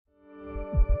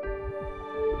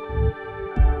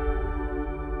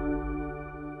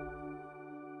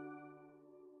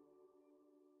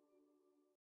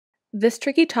This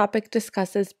tricky topic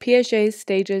discusses Piaget's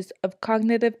stages of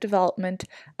cognitive development,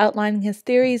 outlining his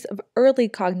theories of early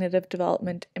cognitive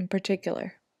development in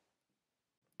particular.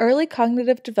 Early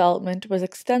cognitive development was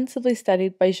extensively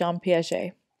studied by Jean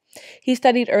Piaget. He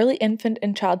studied early infant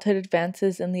and childhood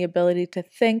advances in the ability to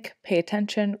think, pay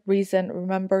attention, reason,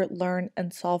 remember, learn,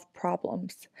 and solve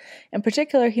problems. In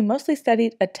particular, he mostly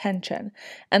studied attention,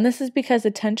 and this is because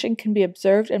attention can be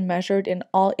observed and measured in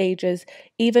all ages,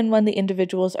 even when the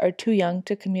individuals are too young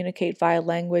to communicate via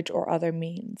language or other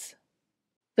means.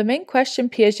 The main question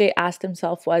Piaget asked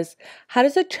himself was, how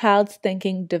does a child's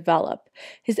thinking develop?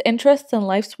 His interests and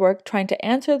life's work trying to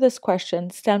answer this question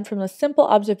stemmed from the simple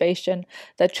observation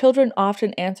that children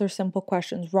often answer simple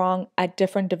questions wrong at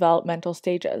different developmental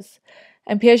stages.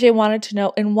 And Piaget wanted to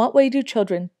know, in what way do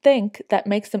children think that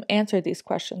makes them answer these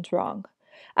questions wrong?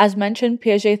 As mentioned,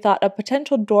 Piaget thought a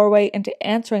potential doorway into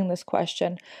answering this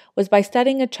question was by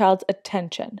studying a child's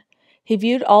attention. He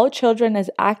viewed all children as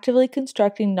actively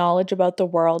constructing knowledge about the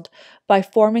world by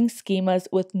forming schemas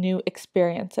with new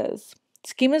experiences.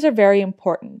 Schemas are very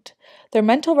important. They're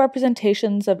mental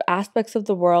representations of aspects of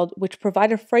the world which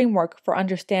provide a framework for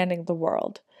understanding the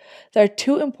world. There are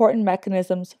two important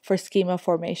mechanisms for schema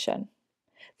formation.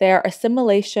 They are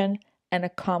assimilation and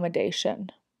accommodation.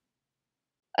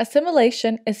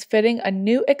 Assimilation is fitting a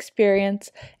new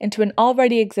experience into an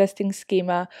already existing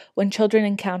schema when children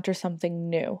encounter something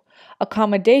new.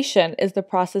 Accommodation is the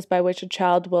process by which a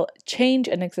child will change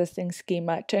an existing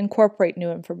schema to incorporate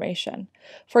new information.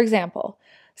 For example,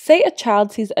 say a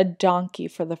child sees a donkey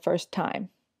for the first time.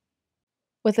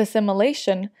 With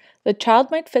assimilation, the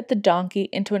child might fit the donkey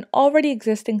into an already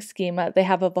existing schema they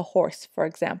have of a horse, for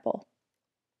example.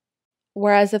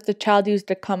 Whereas if the child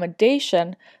used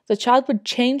accommodation, the child would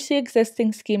change the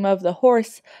existing schema of the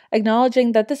horse,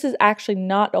 acknowledging that this is actually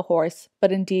not a horse, but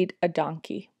indeed a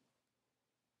donkey.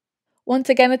 Once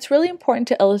again, it's really important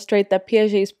to illustrate that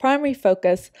Piaget's primary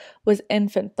focus was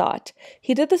infant thought.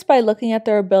 He did this by looking at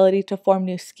their ability to form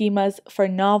new schemas for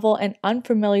novel and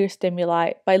unfamiliar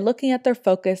stimuli by looking at their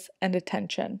focus and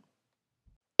attention.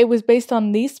 It was based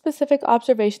on these specific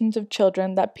observations of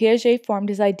children that Piaget formed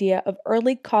his idea of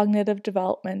early cognitive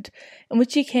development, in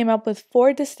which he came up with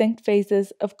 4 distinct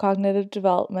phases of cognitive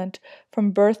development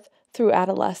from birth through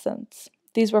adolescence.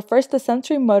 These were first the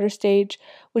sensorimotor stage,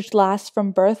 which lasts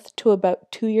from birth to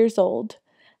about 2 years old.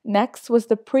 Next was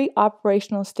the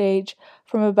preoperational stage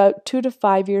from about 2 to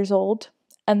 5 years old,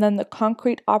 and then the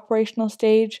concrete operational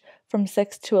stage from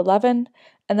 6 to 11,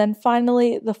 and then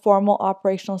finally the formal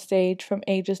operational stage from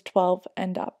ages 12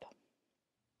 and up.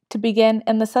 To begin,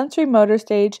 in the sensorimotor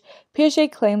stage,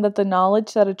 Piaget claimed that the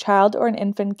knowledge that a child or an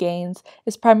infant gains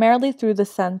is primarily through the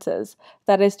senses,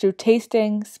 that is, through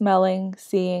tasting, smelling,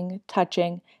 seeing,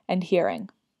 touching, and hearing.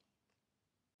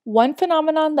 One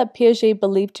phenomenon that Piaget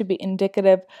believed to be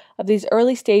indicative of these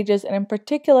early stages, and in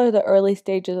particular the early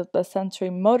stages of the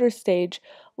sensorimotor stage,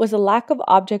 was a lack of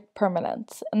object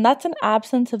permanence, and that's an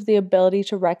absence of the ability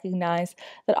to recognize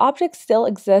that objects still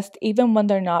exist even when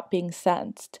they're not being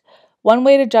sensed. One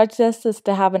way to judge this is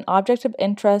to have an object of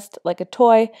interest, like a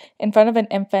toy, in front of an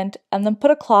infant, and then put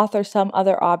a cloth or some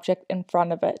other object in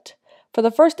front of it. For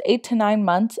the first 8 to 9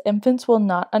 months, infants will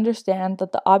not understand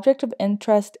that the object of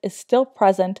interest is still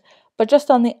present, but just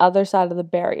on the other side of the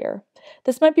barrier.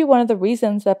 This might be one of the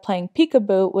reasons that playing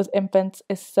peekaboo with infants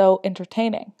is so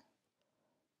entertaining.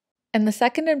 In the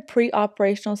second and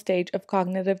pre-operational stage of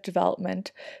cognitive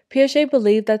development, Piaget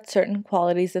believed that certain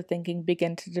qualities of thinking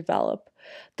begin to develop.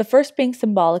 The first being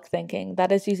symbolic thinking,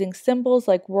 that is, using symbols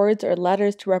like words or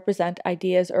letters to represent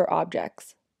ideas or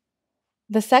objects.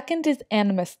 The second is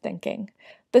animist thinking.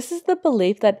 This is the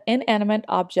belief that inanimate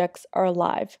objects are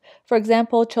alive. For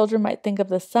example, children might think of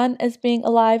the sun as being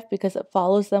alive because it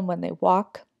follows them when they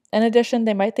walk. In addition,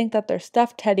 they might think that their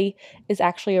stuffed teddy is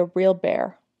actually a real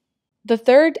bear. The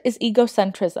third is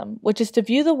egocentrism, which is to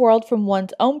view the world from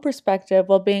one's own perspective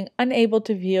while being unable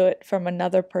to view it from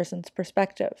another person's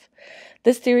perspective.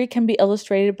 This theory can be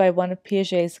illustrated by one of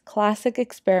Piaget's classic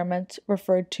experiments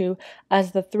referred to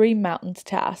as the 3 mountains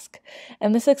task.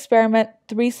 In this experiment,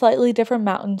 3 slightly different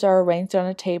mountains are arranged on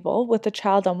a table with a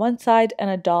child on one side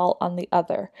and a doll on the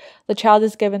other. The child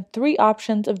is given 3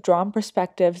 options of drawn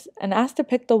perspectives and asked to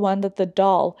pick the one that the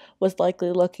doll was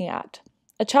likely looking at.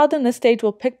 A child in this stage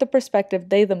will pick the perspective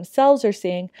they themselves are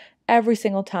seeing every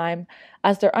single time,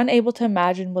 as they're unable to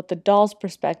imagine what the doll's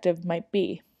perspective might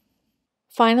be.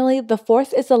 Finally, the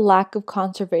fourth is a lack of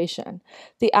conservation,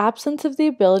 the absence of the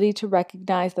ability to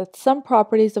recognize that some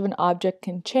properties of an object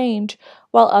can change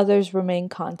while others remain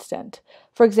constant.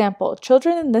 For example,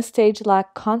 children in this stage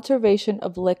lack conservation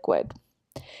of liquid.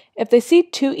 If they see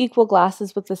two equal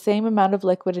glasses with the same amount of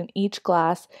liquid in each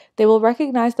glass, they will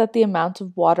recognize that the amounts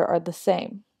of water are the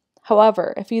same.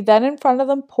 However, if you then in front of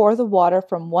them pour the water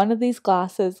from one of these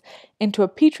glasses into a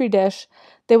petri dish,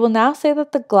 they will now say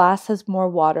that the glass has more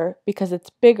water because it's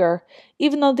bigger,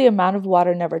 even though the amount of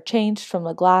water never changed from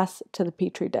the glass to the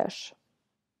petri dish.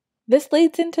 This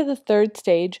leads into the third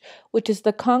stage, which is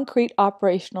the concrete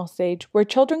operational stage, where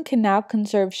children can now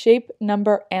conserve shape,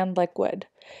 number, and liquid.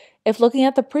 If looking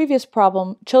at the previous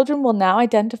problem, children will now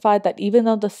identify that even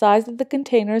though the size of the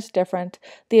container is different,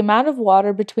 the amount of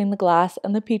water between the glass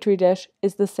and the petri dish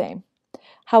is the same.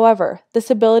 However, this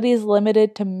ability is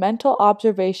limited to mental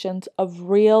observations of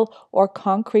real or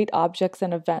concrete objects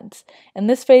and events. In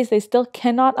this phase, they still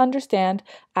cannot understand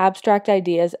abstract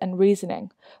ideas and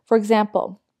reasoning. For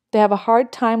example, they have a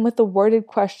hard time with the worded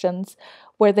questions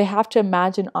where they have to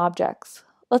imagine objects.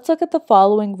 Let's look at the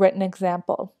following written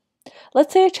example.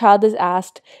 Let's say a child is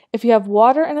asked, if you have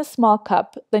water in a small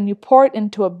cup, then you pour it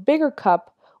into a bigger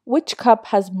cup, which cup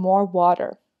has more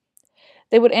water?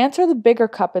 They would answer the bigger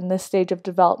cup in this stage of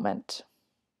development.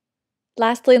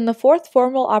 Lastly, in the fourth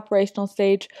formal operational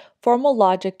stage, formal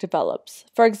logic develops.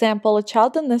 For example, a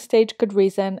child in this stage could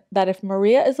reason that if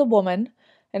Maria is a woman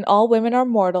and all women are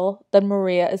mortal, then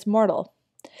Maria is mortal.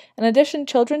 In addition,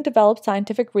 children develop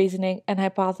scientific reasoning and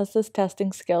hypothesis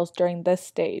testing skills during this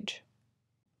stage.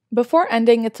 Before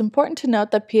ending, it's important to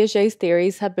note that Piaget's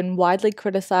theories have been widely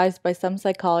criticized by some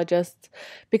psychologists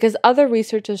because other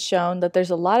research has shown that there's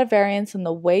a lot of variance in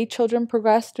the way children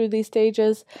progress through these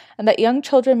stages, and that young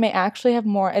children may actually have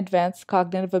more advanced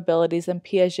cognitive abilities than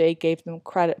Piaget gave them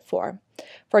credit for.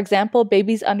 For example,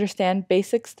 babies understand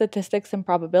basic statistics and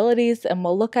probabilities, and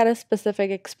we'll look at a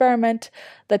specific experiment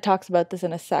that talks about this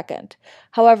in a second.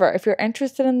 However, if you're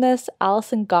interested in this,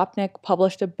 Alison Gopnik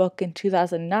published a book in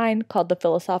 2009 called The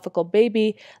Philosophical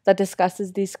Baby that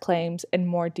discusses these claims in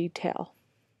more detail.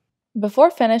 Before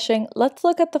finishing, let's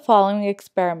look at the following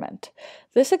experiment.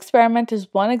 This experiment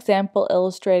is one example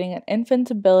illustrating an infant's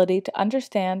ability to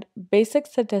understand basic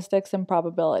statistics and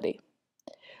probability.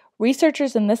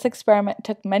 Researchers in this experiment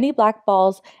took many black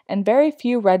balls and very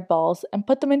few red balls and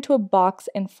put them into a box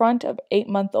in front of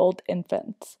 8-month-old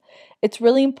infants. It's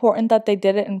really important that they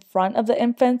did it in front of the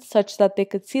infants such that they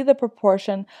could see the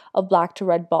proportion of black to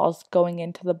red balls going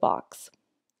into the box.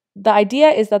 The idea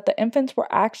is that the infants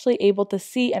were actually able to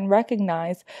see and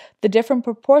recognize the different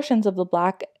proportions of the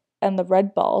black and the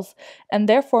red balls, and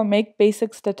therefore make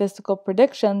basic statistical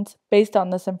predictions based on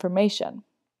this information.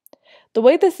 The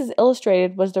way this is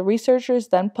illustrated was the researchers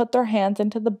then put their hands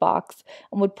into the box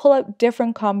and would pull out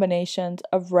different combinations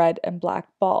of red and black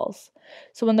balls.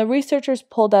 So when the researchers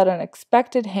pulled out an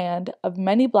expected hand of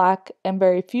many black and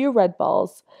very few red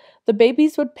balls, the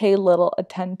babies would pay little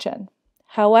attention.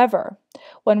 However,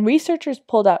 when researchers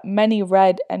pulled out many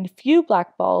red and few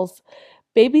black balls,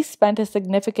 babies spent a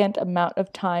significant amount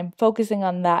of time focusing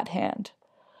on that hand.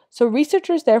 So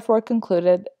researchers therefore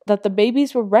concluded that the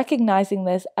babies were recognizing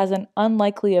this as an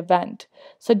unlikely event,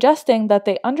 suggesting that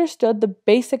they understood the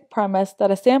basic premise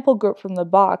that a sample group from the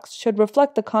box should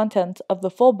reflect the contents of the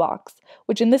full box,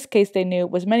 which in this case they knew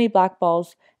was many black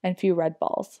balls and few red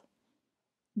balls.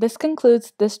 This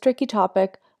concludes this tricky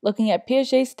topic looking at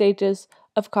Piaget's stages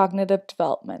of cognitive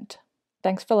development.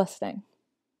 Thanks for listening.